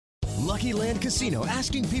Lucky Land Casino,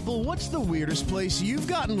 asking people, what's the weirdest place you've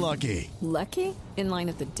gotten lucky? Lucky? In line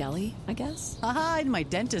at the deli, I guess? Aha, in my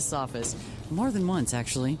dentist's office. More than once,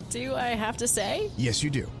 actually. Do I have to say? Yes, you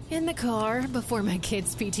do. In the car before my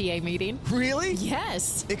kids' PTA meeting. Really?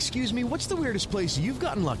 Yes. Excuse me, what's the weirdest place you've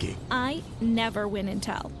gotten lucky? I never win and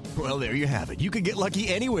tell. Well, there you have it. You can get lucky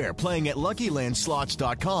anywhere, playing at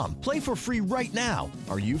LuckyLandSlots.com. Play for free right now.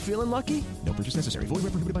 Are you feeling lucky? No purchase necessary. Void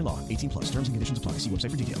where prohibited by law. 18 plus. Terms and conditions apply. See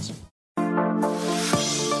website for details.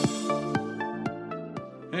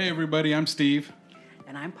 Hey, everybody. I'm Steve.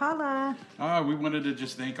 And I'm Paula. We wanted to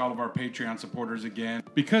just thank all of our Patreon supporters again.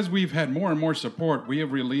 Because we've had more and more support, we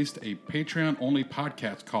have released a Patreon-only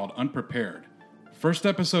podcast called Unprepared. First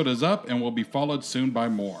episode is up and will be followed soon by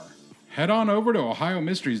more. Head on over to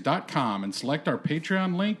OhioMysteries.com and select our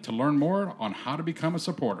Patreon link to learn more on how to become a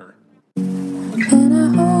supporter. And I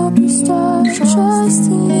hope you start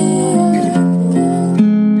trusting again.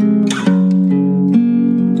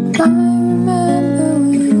 I remember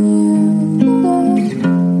when you left.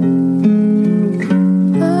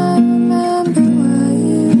 I remember what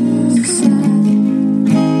you said.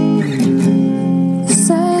 You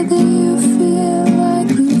said that you feel like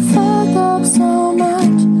you fucked up so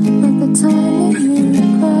much. The time that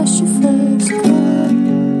you crashed your first car,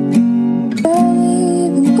 barely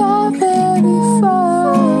even got very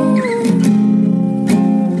far.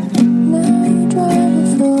 Now you're driving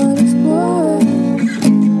Ford Explorer.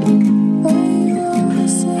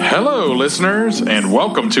 Hello, listeners, and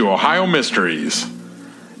welcome to Ohio Mysteries.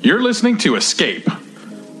 You're listening to Escape,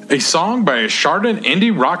 a song by a Chardon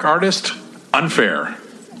indie rock artist, Unfair.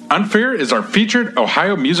 Unfair is our featured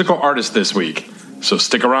Ohio musical artist this week. So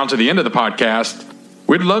stick around to the end of the podcast.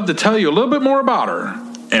 We'd love to tell you a little bit more about her,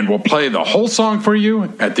 and we'll play the whole song for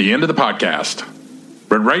you at the end of the podcast.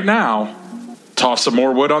 But right now, toss some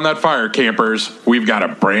more wood on that fire, campers. We've got a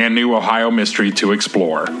brand new Ohio mystery to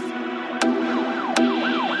explore.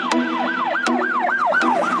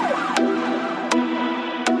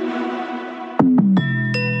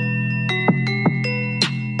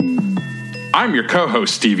 I'm your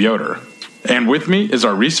co-host, Steve Yoder. And with me is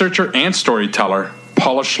our researcher and storyteller,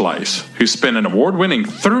 Paula Schleiss, who spent an award-winning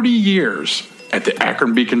 30 years at the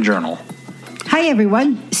Akron Beacon Journal. Hi,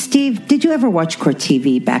 everyone. Steve, did you ever watch Court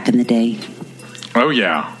TV back in the day? Oh,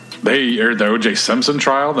 yeah. They aired the O.J. Simpson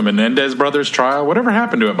trial, the Menendez brothers trial. Whatever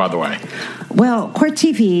happened to it, by the way? Well, Court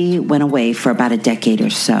TV went away for about a decade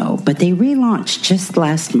or so, but they relaunched just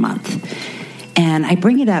last month. And I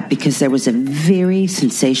bring it up because there was a very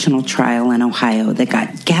sensational trial in Ohio that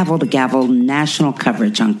got gavel-to-gavel national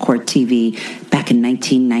coverage on Court TV back in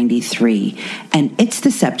 1993. And it's the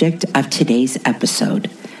subject of today's episode,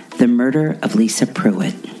 the murder of Lisa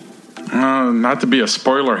Pruett. Not to be a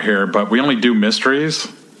spoiler here, but we only do mysteries.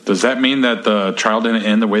 Does that mean that the trial didn't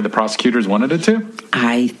end the way the prosecutors wanted it to?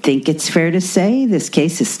 I think it's fair to say this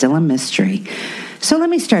case is still a mystery. So let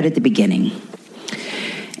me start at the beginning.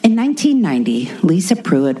 In 1990, Lisa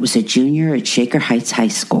Pruett was a junior at Shaker Heights High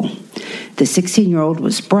School. The 16-year-old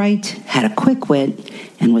was bright, had a quick wit,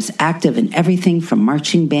 and was active in everything from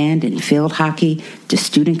marching band and field hockey to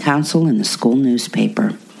student council in the school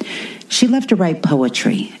newspaper. She loved to write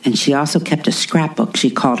poetry, and she also kept a scrapbook she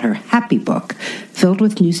called her Happy Book, filled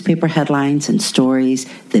with newspaper headlines and stories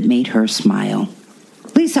that made her smile.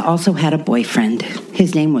 Lisa also had a boyfriend.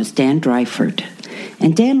 His name was Dan Dryford.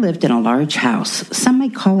 And Dan lived in a large house, some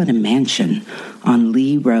might call it a mansion, on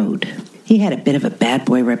Lee Road. He had a bit of a bad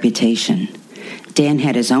boy reputation. Dan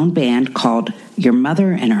had his own band called Your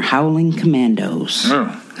Mother and Her Howling Commandos.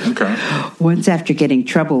 Oh, okay. Once after getting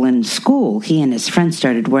trouble in school, he and his friends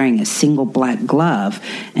started wearing a single black glove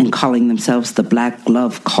and calling themselves the Black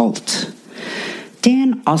Glove Cult.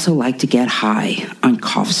 Dan also liked to get high on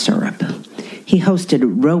cough syrup. He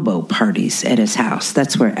hosted robo parties at his house.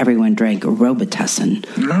 That's where everyone drank Robitussin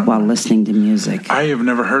while listening to music. I have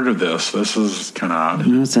never heard of this. This is kind of odd.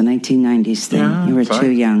 No, it's a 1990s thing. Yeah, you were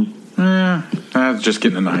too young. I was just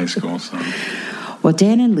getting into high school. So. Well,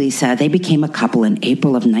 Dan and Lisa, they became a couple in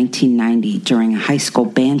April of 1990 during a high school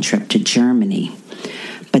band trip to Germany.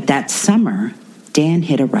 But that summer, Dan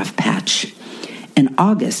hit a rough patch. In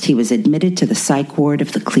August, he was admitted to the psych ward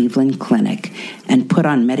of the Cleveland Clinic and put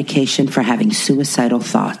on medication for having suicidal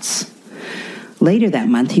thoughts. Later that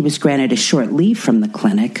month, he was granted a short leave from the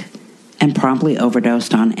clinic and promptly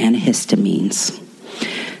overdosed on antihistamines.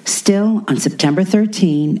 Still, on September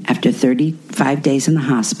 13, after 35 days in the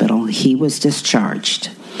hospital, he was discharged.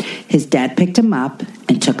 His dad picked him up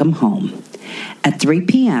and took him home. At 3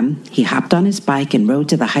 p.m., he hopped on his bike and rode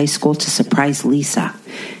to the high school to surprise Lisa.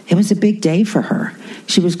 It was a big day for her.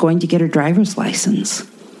 She was going to get her driver's license.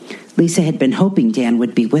 Lisa had been hoping Dan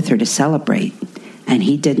would be with her to celebrate, and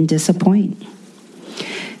he didn't disappoint.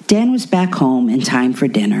 Dan was back home in time for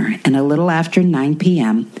dinner, and a little after 9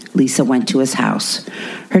 p.m., Lisa went to his house.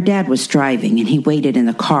 Her dad was driving, and he waited in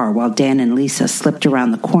the car while Dan and Lisa slipped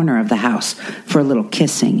around the corner of the house for a little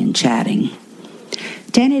kissing and chatting.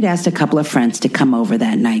 Dan had asked a couple of friends to come over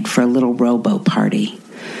that night for a little rowboat party.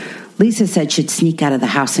 Lisa said she'd sneak out of the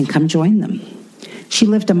house and come join them. She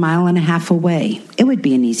lived 1.5 miles away. It would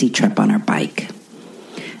be an easy trip on her bike.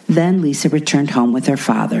 Then Lisa returned home with her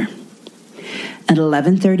father. At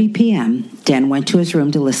 11:30 p.m., Dan went to his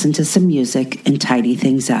room to listen to some music and tidy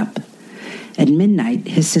things up. At midnight,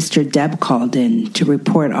 his sister Deb called in to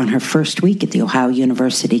report on her first week at the Ohio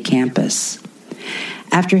University campus.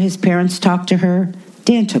 After his parents talked to her,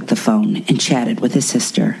 Dan took the phone and chatted with his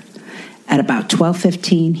sister. At about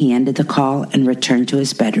 12:15, he ended the call and returned to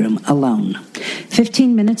his bedroom alone.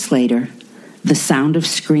 15 minutes later, the sound of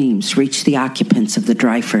screams reached the occupants of the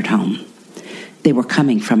Dryford home. They were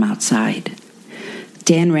coming from outside.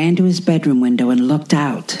 Dan ran to his bedroom window and looked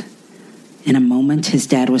out. In a moment, his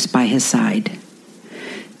dad was by his side.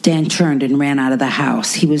 Dan turned and ran out of the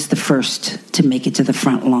house. He was the first to make it to the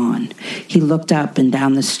front lawn. He looked up and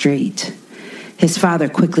down the street. His father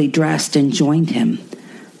quickly dressed and joined him,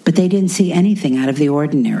 but they didn't see anything out of the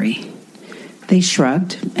ordinary. They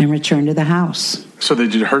shrugged and returned to the house. So they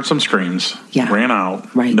just heard some screams, ran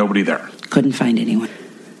out, right. Nobody there. Couldn't find anyone.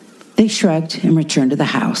 They shrugged and returned to the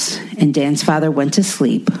house, and Dan's father went to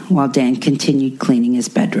sleep while Dan continued cleaning his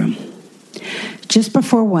bedroom. Just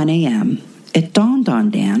before 1 a.m., it dawned on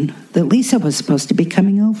Dan that Lisa was supposed to be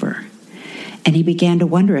coming over, and he began to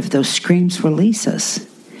wonder if those screams were Lisa's.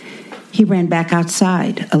 He ran back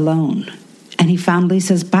outside, alone, and he found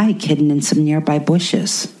Lisa's bike hidden in some nearby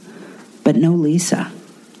bushes, but no Lisa.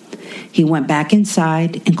 He went back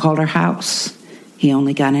inside and called her house. He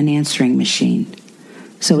only got an answering machine,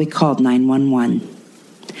 so he called 911.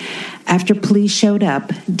 After police showed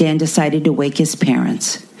up, Dan decided to wake his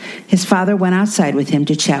parents. His father went outside with him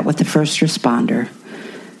to chat with the first responder.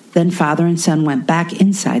 Then father and son went back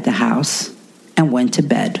inside the house and went to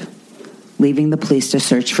bed, leaving the police to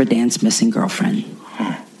search for Dan's missing girlfriend.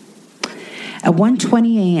 At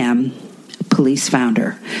 1:20 a.m., police found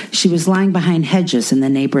her. She was lying behind hedges in the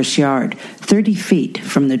neighbor's yard, 30 feet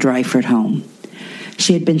from the Dryford home.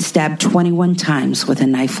 She had been stabbed 21 times with a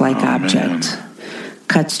knife-like object.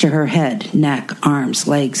 Cuts to her head, neck, arms,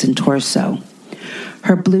 legs, and torso.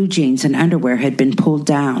 Her blue jeans and underwear had been pulled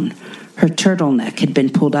down. Her turtleneck had been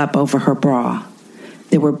pulled up over her bra.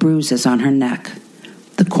 There were bruises on her neck.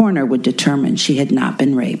 The coroner would determine she had not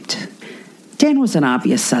been raped. Dan was an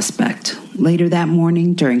obvious suspect. Later that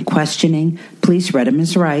morning, during questioning, police read him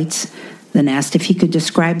his rights, then asked if he could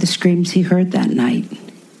describe the screams he heard that night.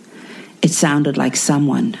 It sounded like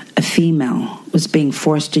someone, a female, was being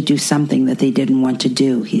forced to do something that they didn't want to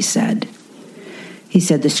do, he said. He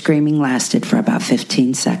said the screaming lasted for about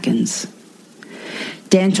 15 seconds.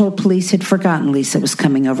 Dan told police he'd forgotten Lisa was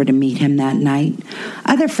coming over to meet him that night.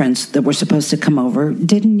 Other friends that were supposed to come over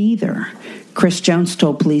didn't either. Chris Jones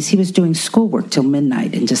told police he was doing schoolwork till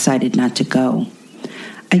midnight and decided not to go.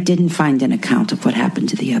 I didn't find an account of what happened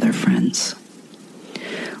to the other friends.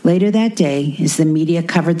 Later that day, as the media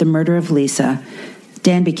covered the murder of Lisa,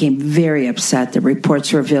 Dan became very upset that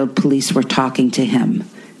reports revealed police were talking to him,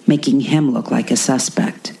 making him look like a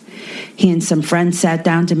suspect. He and some friends sat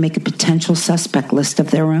down to make a potential suspect list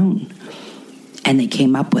of their own, and they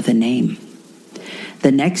came up with a name.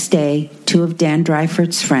 The next day, 2 of Dan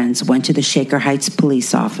Dryford's friends went to the Shaker Heights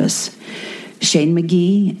police office. Shane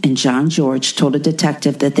McGee and John George told a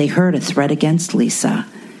detective that they heard a threat against Lisa,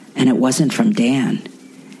 and it wasn't from Dan.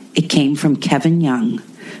 It came from Kevin Young,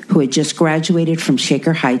 who had just graduated from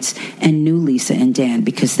Shaker Heights and knew Lisa and Dan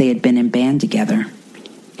because they had been in band together.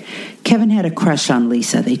 Kevin had a crush on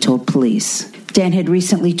Lisa, they told police. Dan had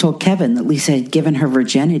recently told Kevin that Lisa had given her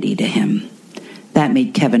virginity to him. That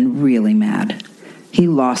made Kevin really mad. He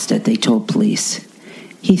lost it, they told police.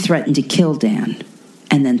 He threatened to kill Dan,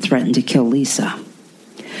 and then threatened to kill Lisa.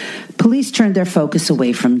 Police turned their focus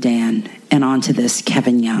away from Dan and onto this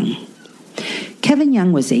Kevin Young. Kevin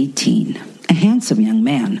Young was 18, a handsome young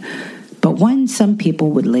man, but one some people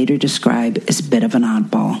would later describe as a bit of an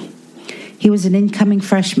oddball. He was an incoming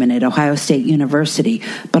freshman at Ohio State University,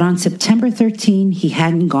 but on September 13, he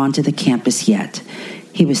hadn't gone to the campus yet.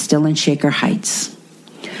 He was still in Shaker Heights.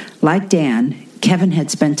 Like Dan, Kevin had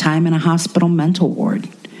spent time in a hospital mental ward.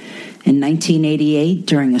 In 1988,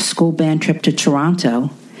 during a school band trip to Toronto,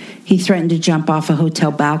 he threatened to jump off a hotel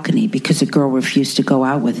balcony because a girl refused to go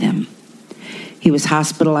out with him. He was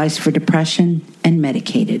hospitalized for depression and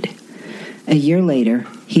medicated. A year later,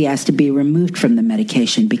 He asked to be removed from the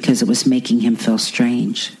medication because it was making him feel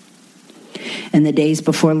strange. In the days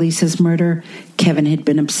before Lisa's murder, Kevin had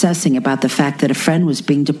been obsessing about the fact that a friend was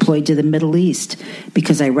being deployed to the Middle East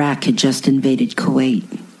because Iraq had just invaded Kuwait.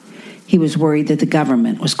 He was worried that the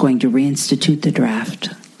government was going to reinstitute the draft.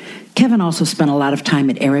 Kevin also spent a lot of time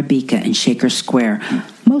at Arabica and Shaker Square,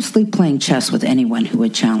 mostly playing chess with anyone who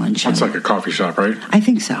would challenge him. That's like a coffee shop, right? I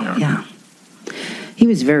think so, yeah. He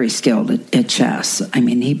was very skilled at chess. I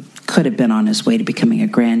mean, he could have been on his way to becoming a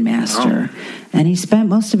grandmaster. And he spent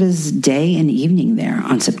most of his day and evening there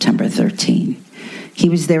on September 13. He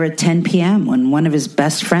was there at 10 p.m. when one of his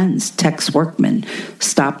best friends, Tex Workman,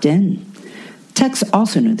 stopped in. Tex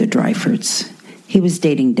also knew the Dryfords. He was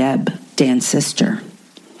dating Deb, Dan's sister.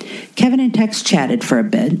 Kevin and Tex chatted for a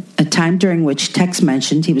bit, a time during which Tex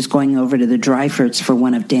mentioned he was going over to the Dryfords for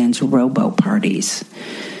one of Dan's robo parties.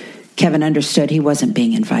 Kevin understood he wasn't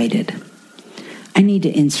being invited. I need to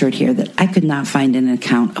insert here that I could not find an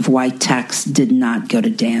account of why Tex did not go to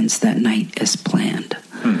Dan's that night as planned,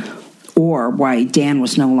 or why Dan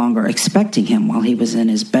was no longer expecting him while he was in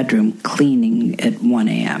his bedroom cleaning at 1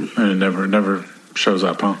 a.m. And it never shows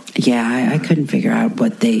up, huh? Yeah, I couldn't figure out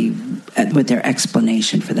what their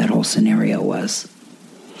explanation for that whole scenario was.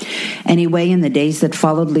 Anyway, in the days that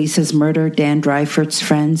followed Lisa's murder, Dan Dryfort's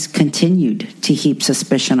friends continued to heap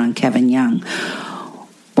suspicion on Kevin Young.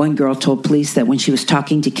 One girl told police that when she was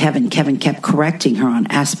talking to Kevin kept correcting her on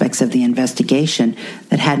aspects of the investigation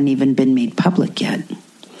that hadn't even been made public yet.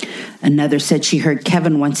 Another said she heard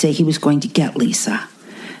Kevin once say he was going to get Lisa,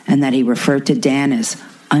 and that he referred to Dan as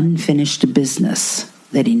unfinished business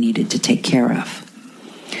that he needed to take care of.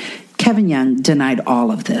 Kevin Young denied all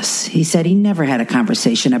of this. He said he never had a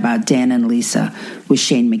conversation about Dan and Lisa with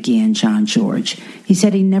Shane McGee and John George. He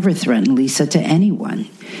said he never threatened Lisa to anyone.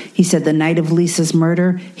 He said the night of Lisa's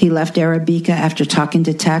murder, he left Arabica after talking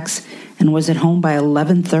to Tex and was at home by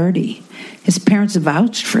 11:30. His parents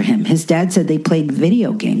vouched for him. His dad said they played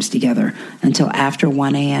video games together until after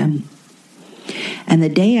 1 a.m. And the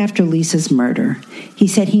day after Lisa's murder, he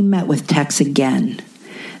said he met with Tex again.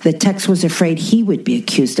 That Tex was afraid he would be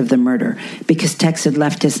accused of the murder because Tex had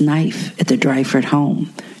left his knife at the Dryford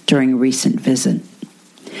home during a recent visit.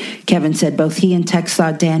 Kevin said both he and Tex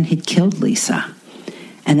thought Dan had killed Lisa,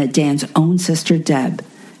 and that Dan's own sister Deb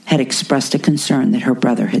had expressed a concern that her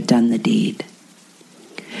brother had done the deed.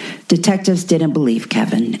 Detectives didn't believe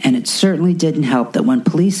Kevin, and it certainly didn't help that when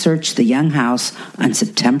police searched the Young house on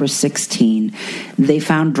September 16, they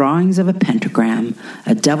found drawings of a pentagram,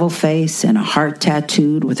 a devil face, and a heart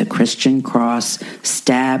tattooed with a Christian cross,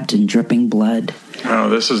 stabbed and dripping blood. Oh,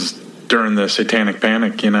 this is during the Satanic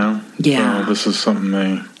Panic, you know? Yeah. So this is something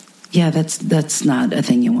they... Yeah, that's not a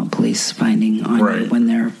thing you want police finding on you when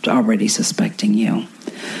they're already suspecting you.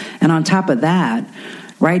 And on top of that,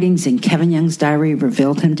 writings in Kevin Young's diary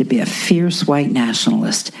revealed him to be a fierce white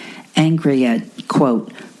nationalist, angry at,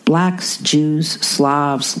 quote, blacks, Jews,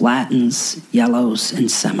 Slavs, Latins, yellows, and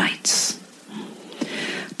Semites.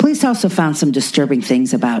 Police also found some disturbing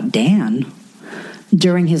things about Dan.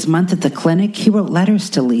 During his month at the clinic, he wrote letters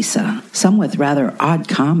to Lisa, some with rather odd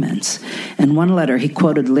comments. In one letter, he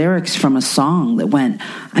quoted lyrics from a song that went,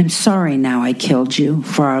 I'm sorry now I killed you,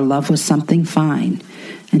 for our love was something fine.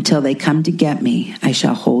 Until they come to get me, I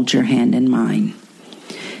shall hold your hand in mine.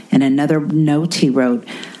 In another note, he wrote,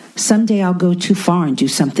 someday I'll go too far and do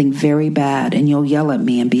something very bad, and you'll yell at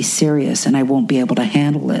me and be serious, and I won't be able to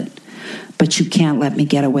handle it. But you can't let me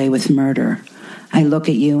get away with murder. I look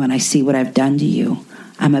at you and I see what I've done to you.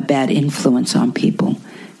 I'm a bad influence on people.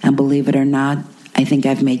 And believe it or not, I think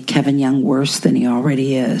I've made Kevin Young worse than he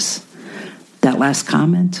already is. That last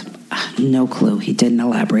comment, no clue. He didn't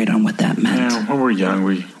elaborate on what that meant. Yeah, when we're young,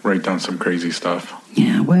 we write down some crazy stuff.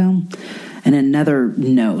 Yeah, well, and another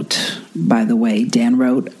note, by the way, Dan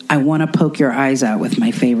wrote, I want to poke your eyes out with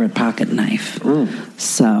my favorite pocket knife. Ooh.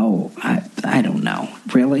 So, I don't know.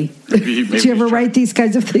 Really? Maybe Did you ever write these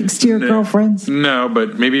kinds of things to your girlfriends? No,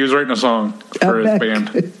 but maybe he was writing a song for his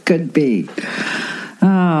band. Could be.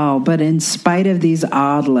 Oh, but in spite of these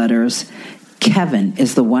odd letters, Kevin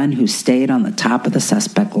is the one who stayed on the top of the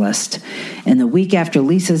suspect list. In the week after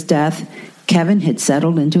Lisa's death, Kevin had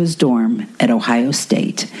settled into his dorm at Ohio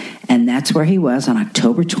State, and that's where he was on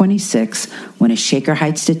October 26 when a Shaker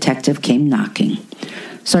Heights detective came knocking.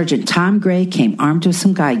 Sergeant Tom Gray came armed with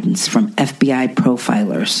some guidance from FBI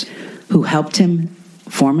profilers who helped him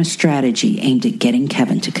form a strategy aimed at getting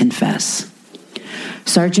Kevin to confess.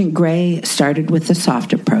 Sergeant Gray started with the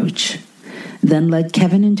soft approach, then led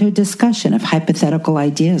Kevin into a discussion of hypothetical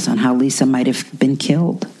ideas on how Lisa might have been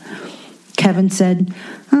killed. Kevin said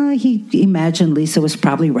he imagined Lisa was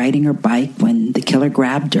probably riding her bike when the killer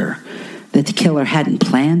grabbed her, that the killer hadn't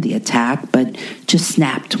planned the attack but just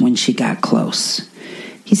snapped when she got close.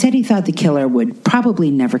 He said he thought the killer would probably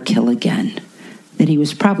never kill again, that he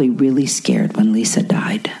was probably really scared when Lisa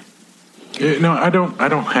died. No, I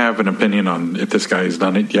don't have an opinion on if this guy has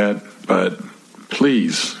done it yet, but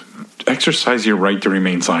please exercise your right to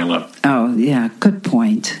remain silent. Oh, yeah, good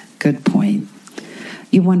point. Good point.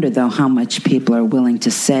 You wonder, though, how much people are willing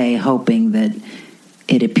to say, hoping that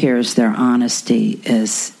it appears their honesty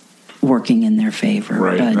is working in their favor.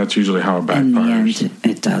 Right, but that's usually how it backfires. In the end,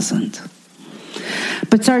 it doesn't.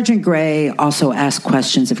 But Sergeant Gray also asked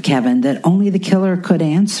questions of Kevin that only the killer could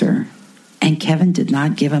answer, and Kevin did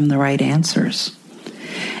not give him the right answers.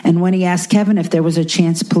 And when he asked Kevin if there was a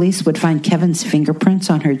chance police would find Kevin's fingerprints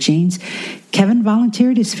on her jeans, Kevin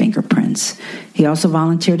volunteered his fingerprints. He also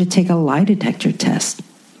volunteered to take a lie detector test.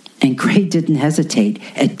 And Gray didn't hesitate.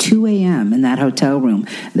 At 2 a.m. in that hotel room,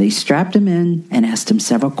 they strapped him in and asked him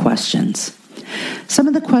several questions. Some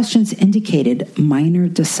of the questions indicated minor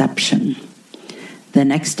deception. The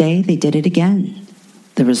next day, they did it again.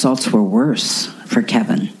 The results were worse for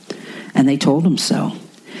Kevin, and they told him so.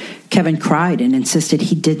 Kevin cried and insisted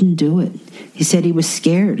he didn't do it. He said he was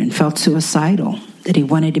scared and felt suicidal, that he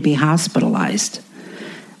wanted to be hospitalized.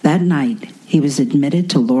 That night, he was admitted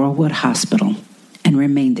to Laurelwood Hospital and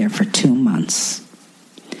remained there for 2 months.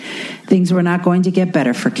 Things were not going to get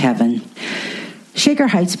better for Kevin. Shaker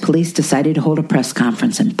Heights police decided to hold a press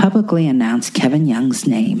conference and publicly announce Kevin Young's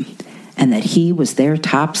name and that he was their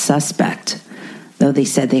top suspect, though they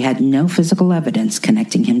said they had no physical evidence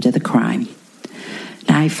connecting him to the crime.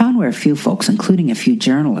 Now, I found where a few folks, including a few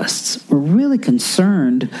journalists, were really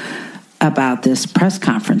concerned about this press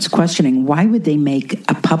conference, questioning why would they make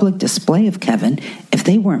a public display of Kevin if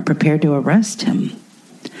they weren't prepared to arrest him.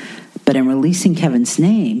 But in releasing Kevin's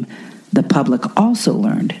name, the public also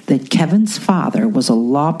learned that Kevin's father was a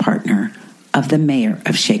law partner of the mayor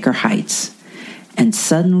of Shaker Heights. And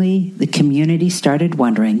suddenly, the community started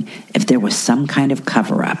wondering if there was some kind of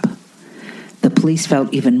cover-up. The police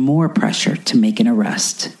felt even more pressure to make an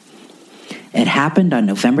arrest. It happened on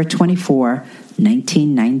November 24,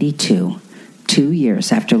 1992, 2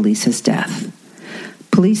 years after Lisa's death.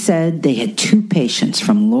 Police said they had 2 patients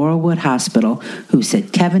from Laurelwood Hospital who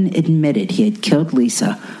said Kevin admitted he had killed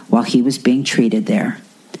Lisa while he was being treated there,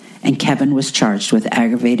 and Kevin was charged with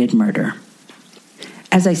aggravated murder.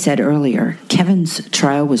 As I said earlier, Kevin's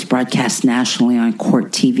trial was broadcast nationally on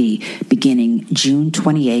Court TV beginning June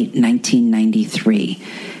 28, 1993.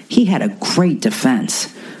 He had a great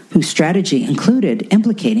defense, whose strategy included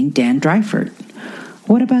implicating Dan Dreifert.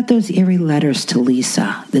 What about those eerie letters to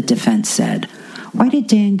Lisa, the defense said. Why did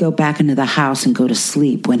Dan go back into the house and go to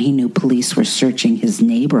sleep when he knew police were searching his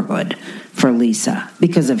neighborhood for Lisa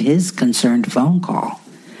because of his concerned phone call?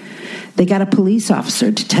 They got a police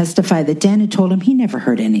officer to testify that Dan had told him he never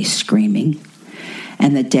heard any screaming,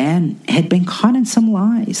 and that Dan had been caught in some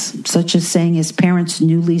lies, such as saying his parents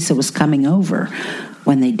knew Lisa was coming over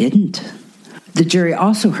when they didn't. The jury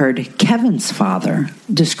also heard Kevin's father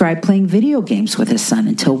describe playing video games with his son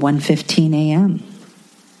until 1:15 a.m.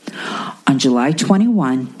 On July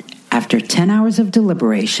 21, after 10 hours of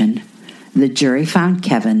deliberation, the jury found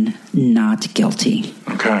Kevin not guilty.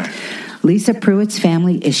 Okay. Lisa Pruett's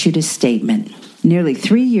family issued a statement. Nearly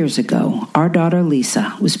 3 years ago, our daughter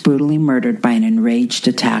Lisa was brutally murdered by an enraged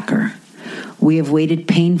attacker. We have waited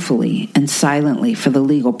painfully and silently for the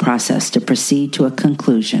legal process to proceed to a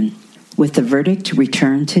conclusion. With the verdict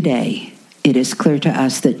returned today, it is clear to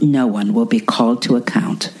us that no one will be called to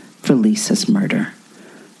account for Lisa's murder.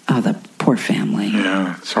 Oh, the poor family.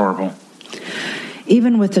 Yeah, it's horrible.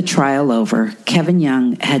 Even with the trial over, Kevin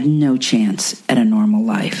Young had no chance at a normal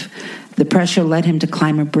life. The pressure led him to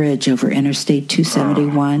climb a bridge over Interstate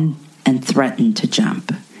 271 and threatened to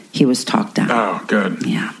jump. He was talked down. Oh, good.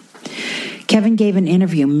 Yeah. Kevin gave an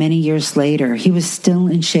interview many years later. He was still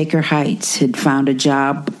in Shaker Heights, had found a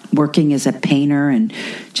job working as a painter and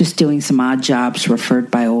just doing some odd jobs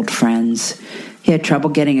referred by old friends. He had trouble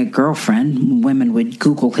getting a girlfriend. Women would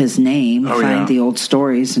Google his name, find the old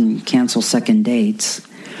stories, and cancel second dates.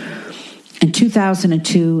 In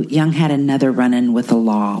 2002, Young had another run-in with the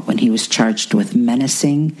law when he was charged with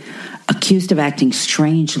menacing, accused of acting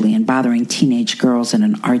strangely and bothering teenage girls at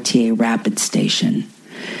an RTA rapid station.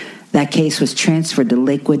 That case was transferred to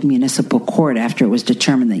Lakewood Municipal Court after it was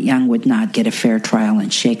determined that Young would not get a fair trial in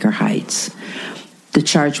Shaker Heights. The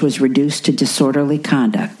charge was reduced to disorderly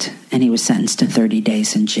conduct, and he was sentenced to 30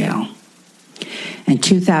 days in jail. In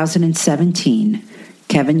 2017,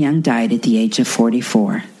 Kevin Young died at the age of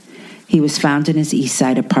 44. He was found in his East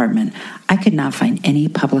Side apartment. I could not find any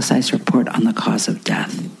publicized report on the cause of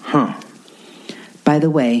death. Huh. By the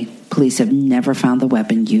way, police have never found the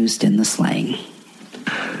weapon used in the slaying.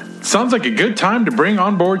 Sounds like a good time to bring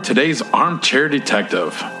on board today's armchair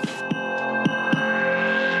detective.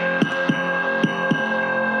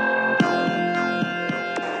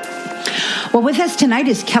 Well, with us tonight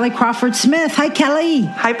is Kelly Crawford Smith. Hi, Kelly.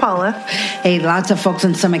 Hi, Paula. Hey, lots of folks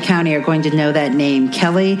in Summit County are going to know that name.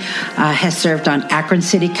 Kelly has served on Akron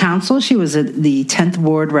City Council. She was the 10th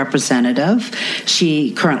Ward representative.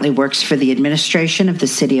 She currently works for the administration of the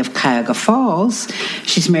city of Cuyahoga Falls.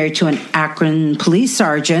 She's married to an Akron police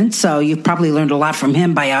sergeant, so you've probably learned a lot from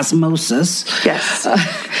him by osmosis. Yes.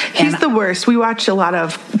 He's the worst. We watch a lot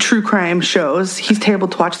of true crime shows. He's terrible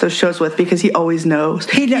to watch those shows with because he always knows.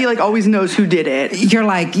 He always knows who did it.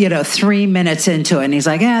 You're 3 minutes into it, and he's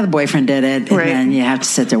like, the boyfriend did it. And then you have to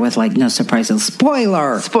sit there with, no surprises.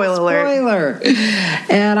 Spoiler alert.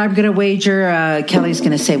 And I'm going to wager Kelly's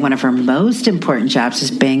going to say one of her most important jobs is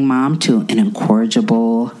being mom to an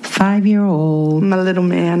incorrigible 5-year-old. My little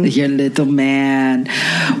man. Your little man.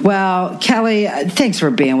 Well, Kelly, thanks for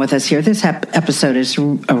being with us here. This episode is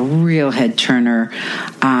a real head turner.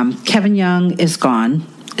 Kevin Young is gone.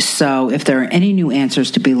 So if there are any new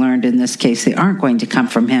answers to be learned in this case, they aren't going to come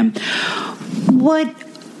from him.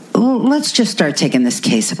 Let's just start taking this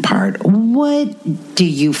case apart. What do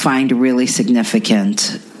you find really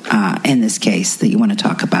significant in this case that you want to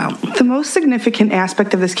talk about? The most significant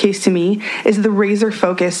aspect of this case to me is the razor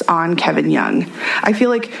focus on Kevin Young. I feel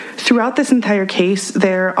like throughout this entire case,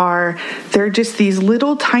 there are just these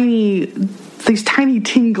tiny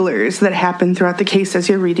tinglers that happen throughout the case as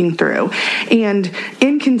you're reading through, and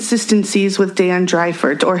inconsistencies with Dan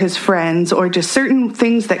Dreifert or his friends, or just certain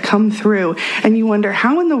things that come through, and you wonder,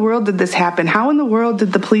 how in the world did this happen? How in the world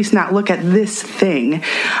did the police not look at this thing?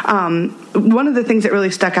 One of the things that really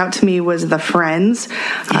stuck out to me was the friends.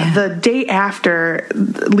 The day after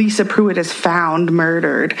Lisa Pruett is found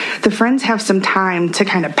murdered, the friends have some time to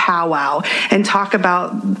kind of powwow and talk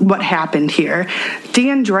about what happened here.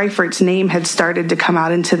 Dan Dreifert's name had started to come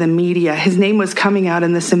out into the media. His name was coming out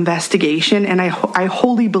in this investigation, and I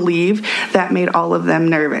wholly believe that made all of them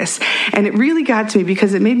nervous. And it really got to me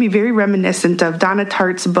because it made me very reminiscent of Donna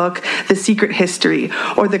Tartt's book, The Secret History,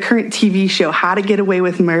 or the current TV show, How to Get Away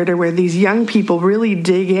with Murder, where these young people really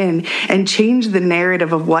dig in and change the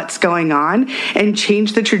narrative of what's going on and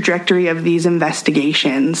change the trajectory of these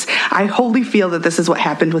investigations. I wholly feel that this is what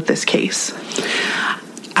happened with this case.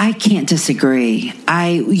 I can't disagree.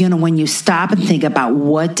 When you stop and think about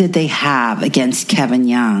what did they have against Kevin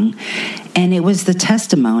Young, and it was the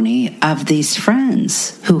testimony of these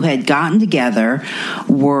friends who had gotten together,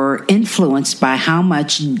 were influenced by how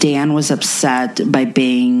much Dan was upset by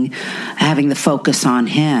having the focus on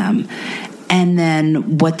him. And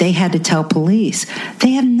then what they had to tell police.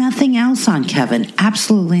 They have nothing else on Kevin.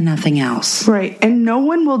 Absolutely nothing else. Right. And no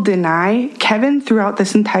one will deny Kevin throughout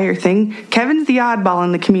this entire thing. Kevin's the oddball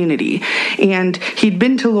in the community. And he'd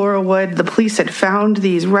been to Laurelwood. The police had found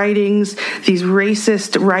these writings, these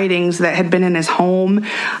racist writings that had been in his home.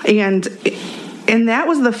 And that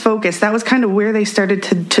was the focus. That was kind of where they started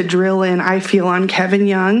to drill in, I feel, on Kevin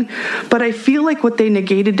Young. But I feel like what they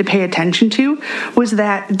negated to pay attention to was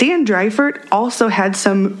that Dan Dreifert also had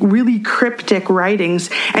some really cryptic writings,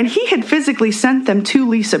 and he had physically sent them to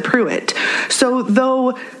Lisa Pruett. So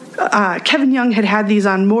though Kevin Young had these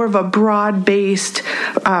on more of a broad-based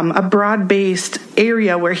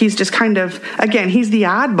area where he's just kind of, again, he's the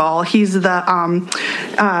oddball. He's the,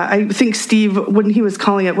 I think Steve, when he was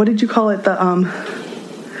calling it, what did you call it?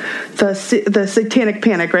 The satanic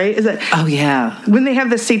panic, right? Is it? Oh, yeah. When they have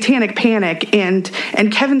the satanic panic, and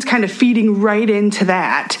Kevin's kind of feeding right into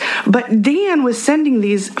that. But Dan was sending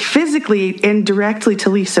these physically and directly to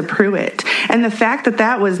Lisa Pruett. And the fact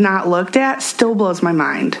that was not looked at still blows my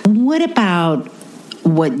mind. What about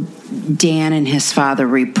what Dan and his father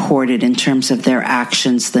reported in terms of their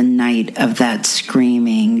actions the night of that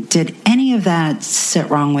screaming? Did any of that sit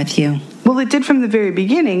wrong with you? Well, it did from the very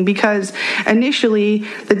beginning, because initially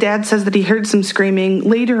the dad says that he heard some screaming.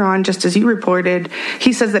 Later on, just as you reported,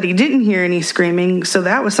 he says that he didn't hear any screaming. So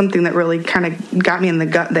that was something that really kind of got me in the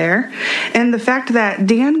gut there. And the fact that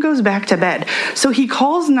Dan goes back to bed. So he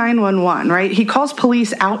calls 911, right? He calls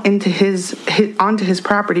police out onto his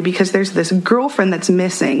property because there's this girlfriend that's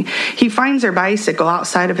missing. He finds her bicycle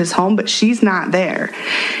outside of his home, but she's not there.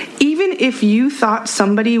 Even if you thought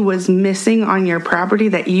somebody was missing on your property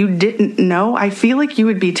that you didn't didn't know, I feel like you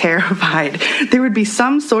would be terrified. There would be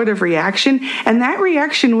some sort of reaction, and that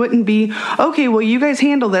reaction wouldn't be, okay, well, you guys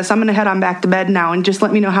handle this. I'm going to head on back to bed now and just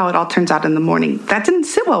let me know how it all turns out in the morning. That didn't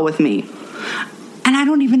sit well with me. And I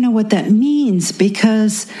don't even know what that means,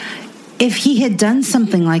 because if he had done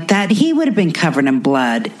something like that, he would have been covered in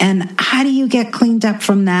blood. And how do you get cleaned up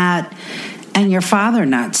from that and your father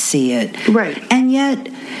not see it? Right. And yet,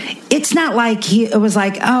 it's not like it was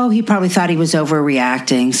like, oh, he probably thought he was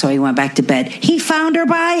overreacting, so he went back to bed. He found her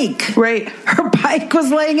bike. Right. Her bike was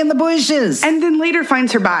laying in the bushes. And then later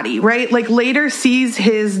finds her body, right? Like later sees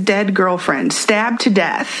his dead girlfriend stabbed to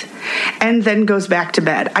death and then goes back to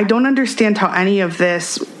bed. I don't understand how any of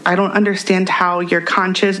this, I don't understand how your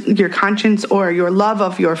conscience or your love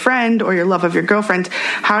of your friend or your love of your girlfriend,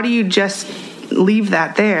 how do you just leave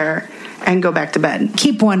that there and go back to bed?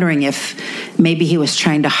 Keep wondering if maybe he was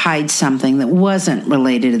trying to hide something that wasn't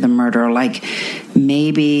related to the murder. Like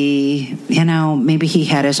maybe he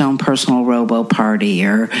had his own personal robo party,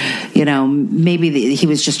 or, maybe he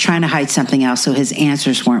was just trying to hide something else, so his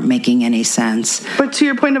answers weren't making any sense. But to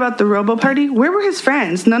your point about the robo party, where were his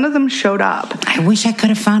friends? None of them showed up. I wish I could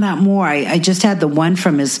have found out more. I just had the one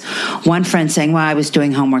from his one friend saying, well, I was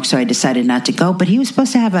doing homework, so I decided not to go. But he was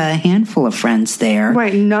supposed to have a handful of friends there.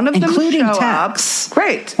 Right, none of them including show Tex. up.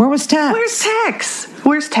 Right. Where was Tex?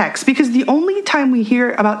 Where's Tex? Because the only time we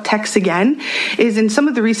hear about Tex again is in some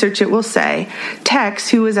of the research. It will say Tex,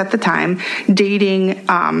 who was at the time dating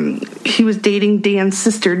Dan's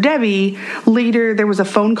sister Debbie. Later, there was a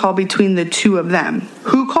phone call between the two of them.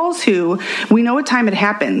 Who calls who? We know what time it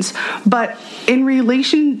happens, but in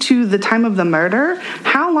relation to the time of the murder,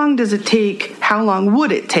 how long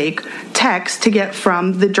would it take Tex to get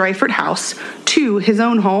from the Dryford house to his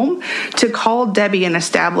own home to call Debbie and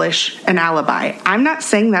establish an alibi? I'm not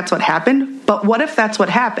saying that's what happened, but what if that's what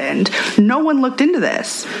happened? No one looked into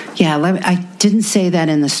this. Yeah, I didn't say that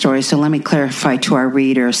in the story, so let me clarify to our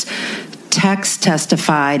readers. Tex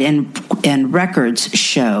testified, and records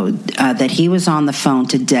showed that he was on the phone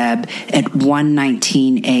to Deb at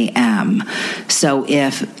 1:19 a.m. So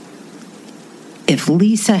if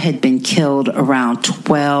Lisa had been killed around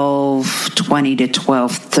 12:20 to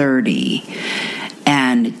 12:30,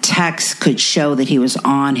 and Tex could show that he was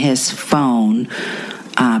on his phone.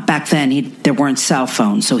 Back then, there weren't cell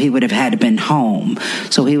phones, so he would have had to been home.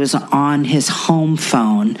 So he was on his home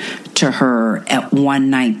phone to her at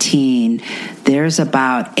 1:19. There's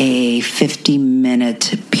about a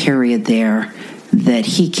 50-minute period there that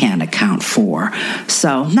he can't account for.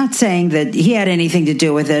 So not saying that he had anything to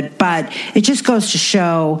do with it, but it just goes to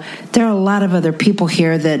show there are a lot of other people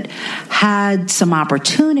here that had some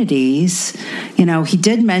opportunities. He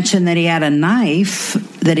did mention that he had a knife,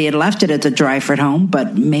 that he had left it at the Dryford home,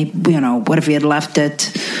 but maybe, what if he had left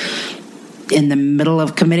it in the middle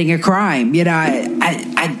of committing a crime?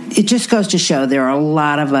 It just goes to show there are a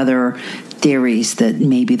lot of other theories that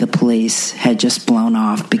maybe the police had just blown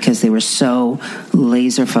off because they were so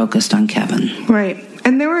laser focused on Kevin. Right.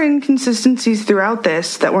 And there were inconsistencies throughout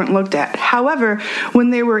this that weren't looked at. However, when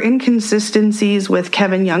there were inconsistencies with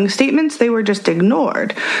Kevin Young's statements, they were just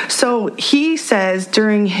ignored. So he says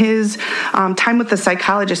during his time with the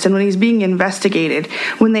psychologist and when he's being investigated,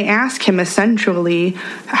 when they ask him essentially,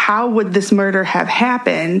 how would this murder have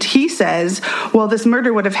happened? He says, well, this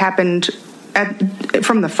murder would have happened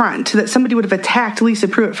from the front, that somebody would have attacked Lisa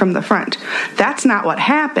Pruett from the front. That's not what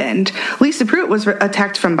happened. Lisa Pruett was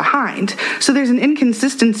attacked from behind. So there's an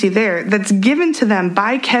inconsistency there that's given to them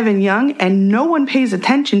by Kevin Young, and no one pays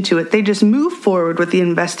attention to it. They just move forward with the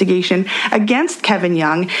investigation against Kevin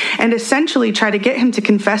Young and essentially try to get him to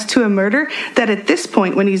confess to a murder that at this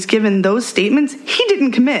point, when he's given those statements, he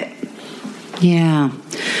didn't commit. Yeah.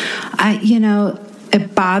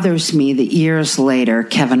 It bothers me that years later,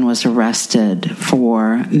 Kevin was arrested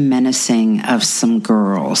for menacing of some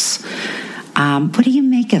girls. What do you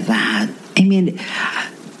make of that? I mean,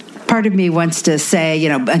 part of me wants to say,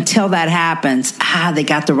 until that happens, they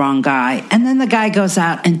got the wrong guy. And then the guy goes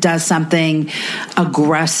out and does something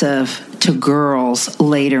aggressive to girls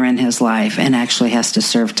later in his life and actually has to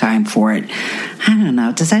serve time for it. I don't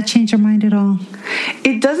know. Does that change your mind at all?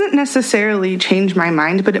 It doesn't necessarily change my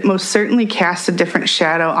mind, but it most certainly casts a different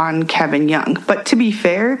shadow on Kevin Young. But to be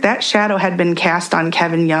fair, that shadow had been cast on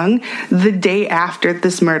Kevin Young the day after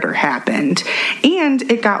this murder happened. And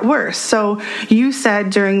it got worse. So you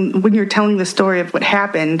said when you're telling the story of what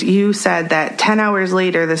happened, you said that 10 hours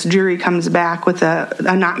later, this jury comes back with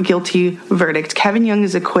a not guilty verdict. Kevin Young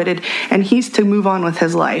is acquitted, and he's to move on with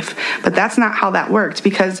his life. But that's not how that worked,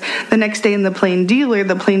 because the next day in The Plain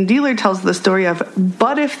Dealer tells the story of have,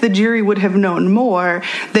 but if the jury would have known more,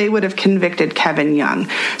 they would have convicted Kevin Young.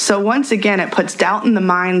 So once again, it puts doubt in the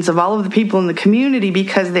minds of all of the people in the community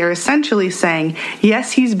because they're essentially saying,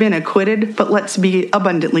 yes, he's been acquitted, but let's be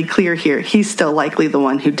abundantly clear here, he's still likely the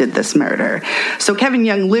one who did this murder. So Kevin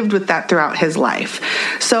Young lived with that throughout his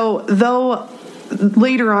life. So though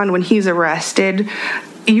later on when he's arrested,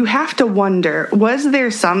 you have to wonder, was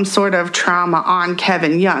there some sort of trauma on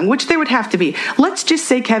Kevin Young? Which there would have to be. Let's just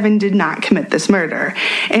say Kevin did not commit this murder.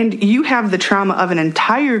 And you have the trauma of an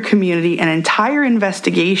entire community, an entire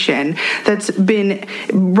investigation that's been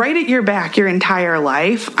right at your back your entire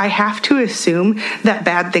life. I have to assume that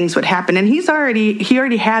bad things would happen. And he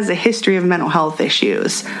already has a history of mental health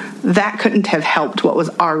issues. That couldn't have helped what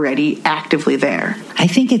was already actively there. I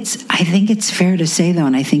think it's fair to say, though,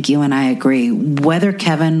 and I think you and I agree, whether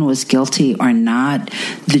Kevin was guilty or not,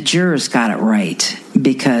 the jurors got it right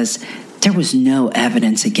because there was no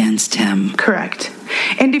evidence against him. Correct.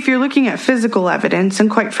 And if you're looking at physical evidence, and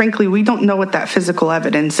quite frankly, we don't know what that physical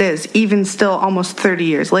evidence is, even still almost 30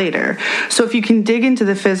 years later. So if you can dig into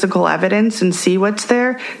the physical evidence and see what's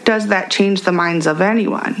there, does that change the minds of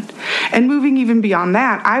anyone? And moving even beyond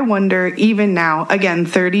that, I wonder, even now, again,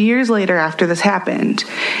 30 years later after this happened,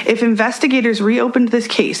 if investigators reopened this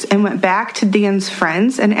case and went back to Dan's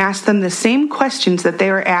friends and asked them the same questions that they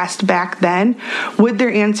were asked back then, would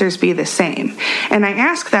their answers be the same? And I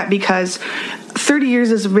ask that because 30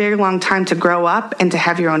 years is a very long time to grow up and to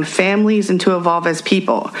have your own families and to evolve as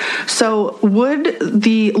people. So would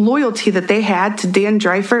the loyalty that they had to Dan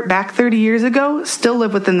Dreifert back 30 years ago still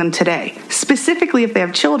live within them today, specifically if they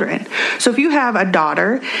have children? So if you have a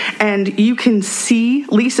daughter and you can see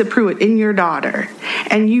Lisa Pruett in your daughter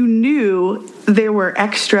and you knew there were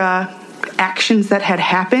extra actions that had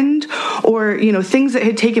happened or, things that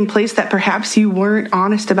had taken place that perhaps you weren't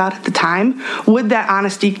honest about at the time,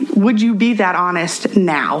 would you be that honest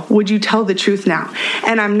now? Would you tell the truth now?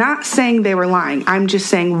 And I'm not saying they were lying. I'm just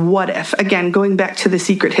saying, what if? Again, going back to the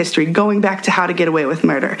secret history, going back to How to Get Away with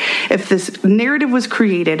Murder. If this narrative was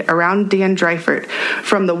created around Dan Dreifert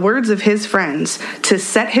from the words of his friends to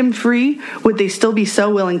set him free, would they still be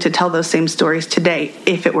so willing to tell those same stories today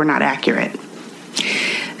if it were not accurate?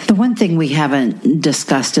 The one thing we haven't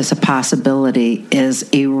discussed as a possibility is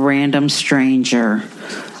a random stranger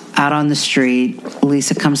out on the street.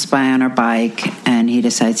 Lisa comes by on her bike, and he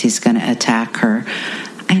decides he's going to attack her.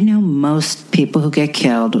 I know most people who get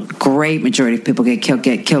killed, great majority of people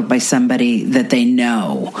get killed by somebody that they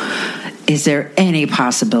know. Is there any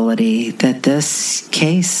possibility that this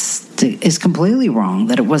case is completely wrong,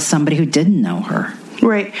 that it was somebody who didn't know her?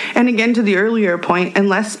 Right. And again, to the earlier point,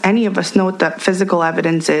 unless any of us know what that physical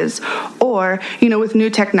evidence is, or, with new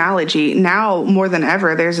technology, now more than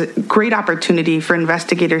ever, there's a great opportunity for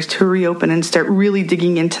investigators to reopen and start really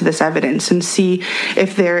digging into this evidence and see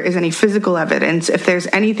if there is any physical evidence, if there's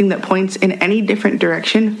anything that points in any different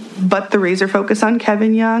direction but the razor focus on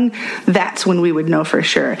Kevin Young. That's when we would know for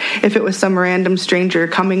sure. If it was some random stranger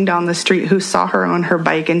coming down the street who saw her on her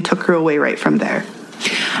bike and took her away right from there.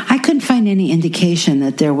 I couldn't find any indication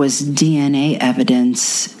that there was DNA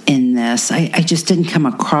evidence in this. I just didn't come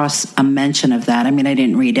across a mention of that. I mean, I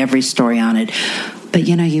didn't read every story on it. But,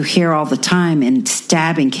 you hear all the time in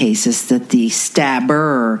stabbing cases that the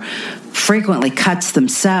stabber frequently cuts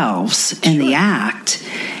themselves in the act.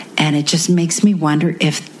 And it just makes me wonder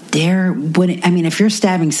if if you're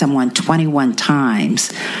stabbing someone 21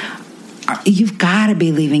 times, you've got to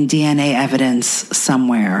be leaving DNA evidence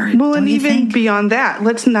somewhere. Well, and even beyond that,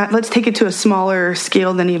 let's take it to a smaller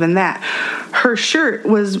scale than even that. Her shirt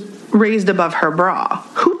was raised above her bra.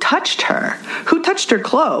 Who touched her? Who touched her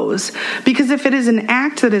clothes? Because if it is an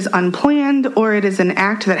act that is unplanned or it is an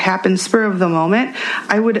act that happens spur of the moment,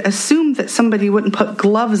 I would assume that somebody wouldn't put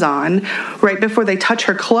gloves on right before they touch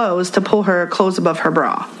her clothes to pull her clothes above her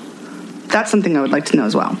bra. That's something I would like to know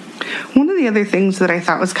as well. One of the other things that I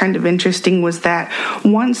thought was kind of interesting was that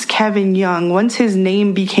once his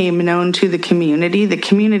name became known to the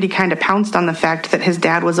community kind of pounced on the fact that his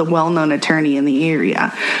dad was a well-known attorney in the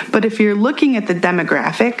area. But if you're looking at the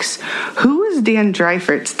demographics, who is Dan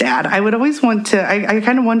Dreifert's dad? I would always I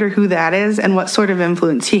kind of wonder who that is and what sort of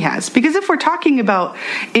influence he has. Because if we're talking about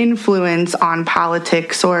influence on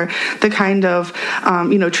politics or the kind of,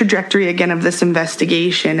 trajectory again of this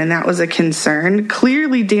investigation, and that was a concern,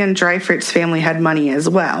 clearly Dan Dreifert's family had money as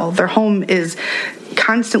well. Their home is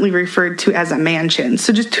constantly referred to as a mansion.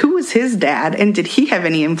 So just who was his dad, and did he have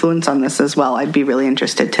any influence on this as well? I'd be really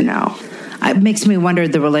interested to know. It makes me wonder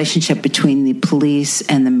the relationship between the police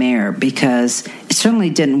and the mayor, because it certainly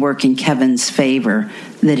didn't work in Kevin's favor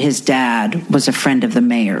that his dad was a friend of the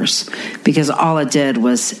mayor's, because all it did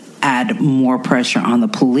was add more pressure on the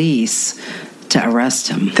police to arrest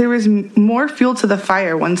him. There was more fuel to the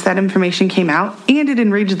fire once that information came out, and it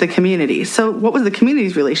enraged the community. So what was the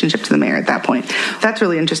community's relationship to the mayor at that point? That's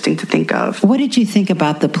really interesting to think of. What did you think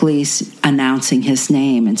about the police announcing his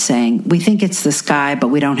name and saying, we think it's this guy, but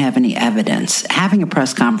we don't have any evidence? Having a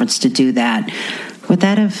press conference to do that, would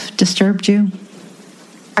that have disturbed you?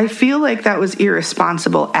 I feel like that was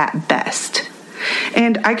irresponsible at best.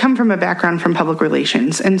 And I come from a background from public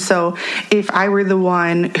relations. And so if I were the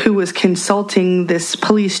one who was consulting this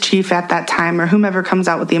police chief at that time, or whomever comes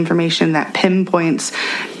out with the information that pinpoints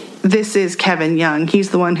this is Kevin Young, he's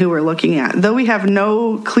the one who we're looking at, though we have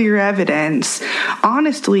no clear evidence,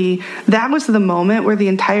 honestly, that was the moment where the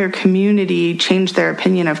entire community changed their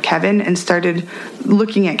opinion of Kevin and started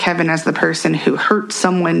looking at Kevin as the person who hurt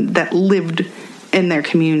someone that lived in their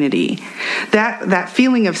community. That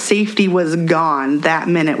feeling of safety was gone that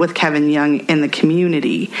minute with Kevin Young in the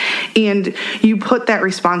community. And you put that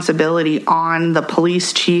responsibility on the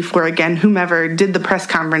police chief, or again, whomever did the press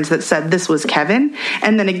conference that said this was Kevin.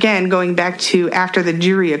 And then again, going back to after the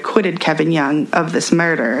jury acquitted Kevin Young of this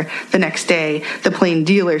murder, the next day, the plain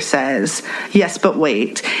dealer says, yes, but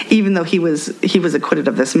wait, even though he was acquitted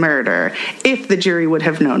of this murder, if the jury would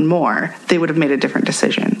have known more, they would have made a different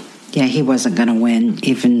decision. Yeah, he wasn't going to win,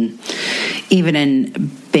 even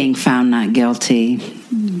in being found not guilty.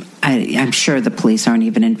 I'm sure the police aren't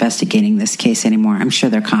even investigating this case anymore. I'm sure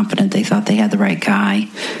they're confident they thought they had the right guy.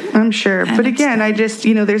 I'm sure. But again, I just,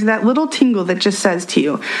 there's that little tingle that just says to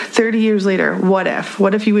you, 30 years later, what if?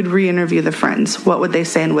 What if you would re-interview the friends? What would they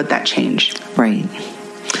say, and would that change? Right.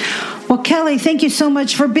 Well, Kelly, thank you so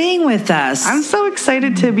much for being with us. I'm so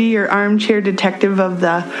excited to be your armchair detective of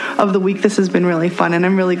the week. This has been really fun, and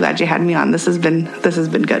I'm really glad you had me on. This has been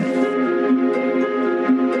good.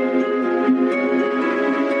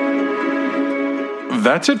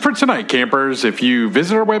 That's it for tonight, campers. If you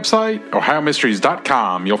visit our website,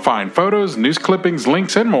 ohiomysteries.com, you'll find photos, news clippings,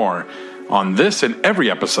 links, and more on this and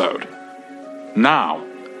every episode. Now,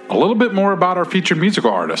 a little bit more about our featured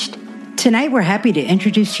musical artist. Tonight, we're happy to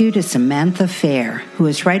introduce you to Samantha Fair, who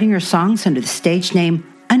is writing her songs under the stage name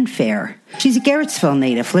Unfair. She's a Garrettsville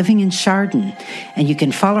native living in Chardon, and you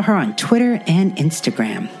can follow her on Twitter and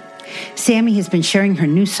Instagram. Sammy has been sharing her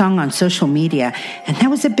new song on social media, and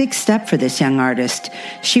that was a big step for this young artist.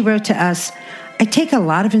 She wrote to us, I take a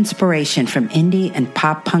lot of inspiration from indie and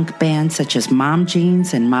pop punk bands such as Mom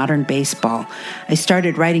Jeans and Modern Baseball. I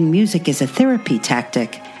started writing music as a therapy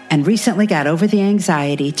tactic, and recently got over the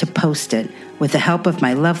anxiety to post it with the help of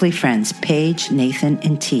my lovely friends, Paige, Nathan,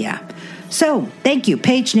 and Tia. So, thank you,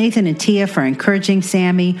 Paige, Nathan, and Tia, for encouraging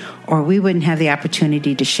Sammy, or we wouldn't have the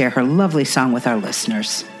opportunity to share her lovely song with our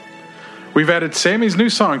listeners. We've added Sammy's new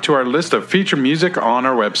song to our list of featured music on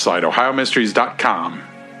our website, ohiomysteries.com.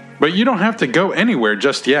 But you don't have to go anywhere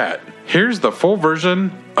just yet. Here's the full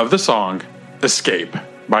version of the song, Escape,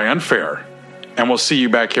 by Unfair. And we'll see you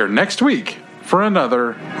back here next week for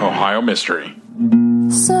another Ohio Mystery.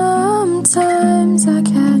 Sometimes I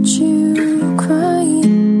catch you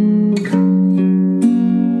crying,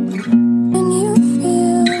 and you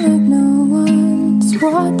feel like no one's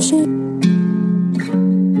watching,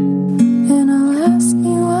 and I'll ask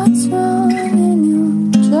you what's wrong, and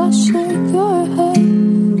you'll just shake your head,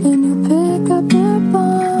 and you'll pick up your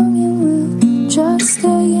bong, and we'll just stay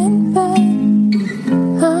in bed.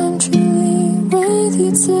 I'm truly with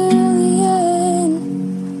you till the end,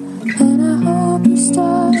 and I hope you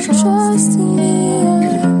start trusting me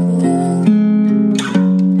again.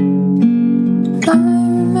 I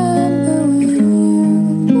remember when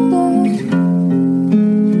you left.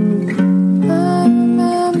 I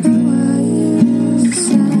remember what you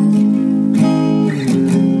said.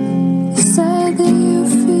 You said that you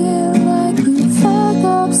feel like you fuck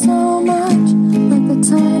up so much, like the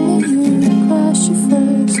time that you crashed your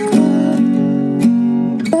first car.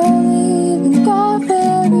 Barely even got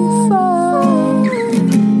very far.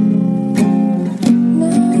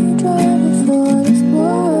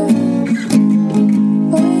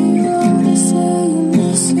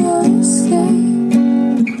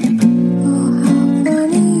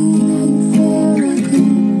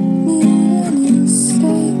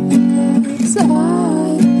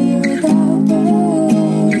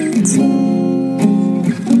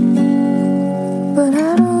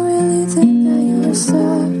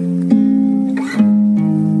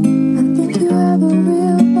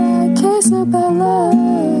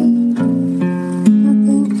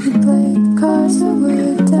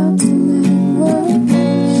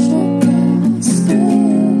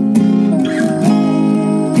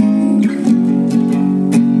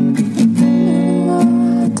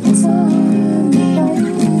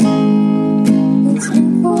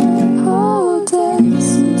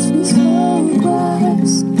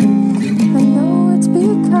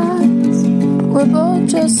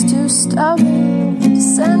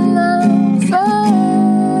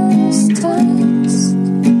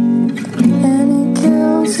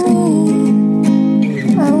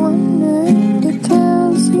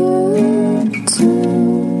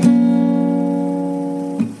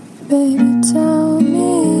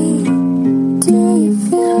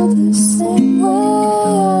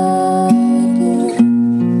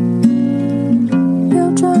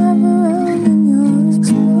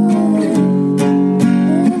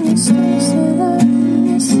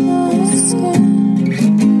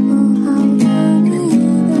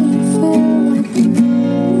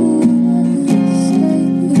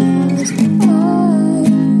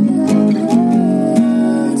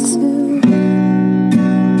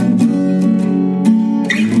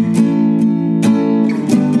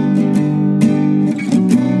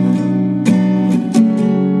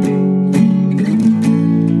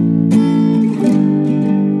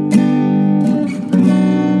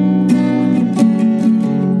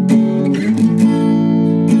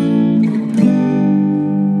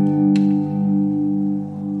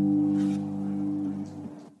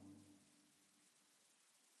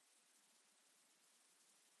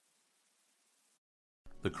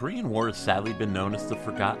 Korean War has sadly been known as the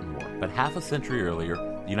Forgotten War, but half a century earlier,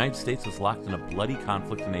 the United States was locked in a bloody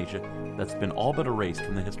conflict in Asia that's been all but erased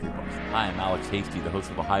from the history books. Hi, I'm Alex Hasty, the host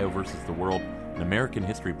of Ohio versus the World, an American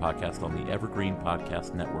history podcast on the Evergreen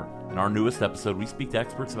Podcast Network. In our newest episode, we speak to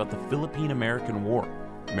experts about the Philippine-American War,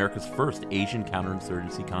 America's first Asian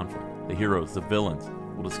counterinsurgency conflict. The heroes, the villains.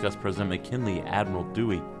 We'll discuss President McKinley, Admiral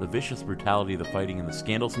Dewey, the vicious brutality of the fighting, and the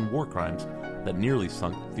scandals and war crimes that nearly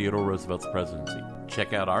sunk Theodore Roosevelt's presidency.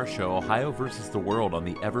 Check out our show, Ohio versus the World, on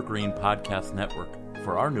the Evergreen Podcast Network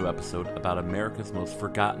for our new episode about America's most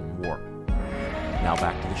forgotten war. Now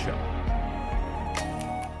back to the show.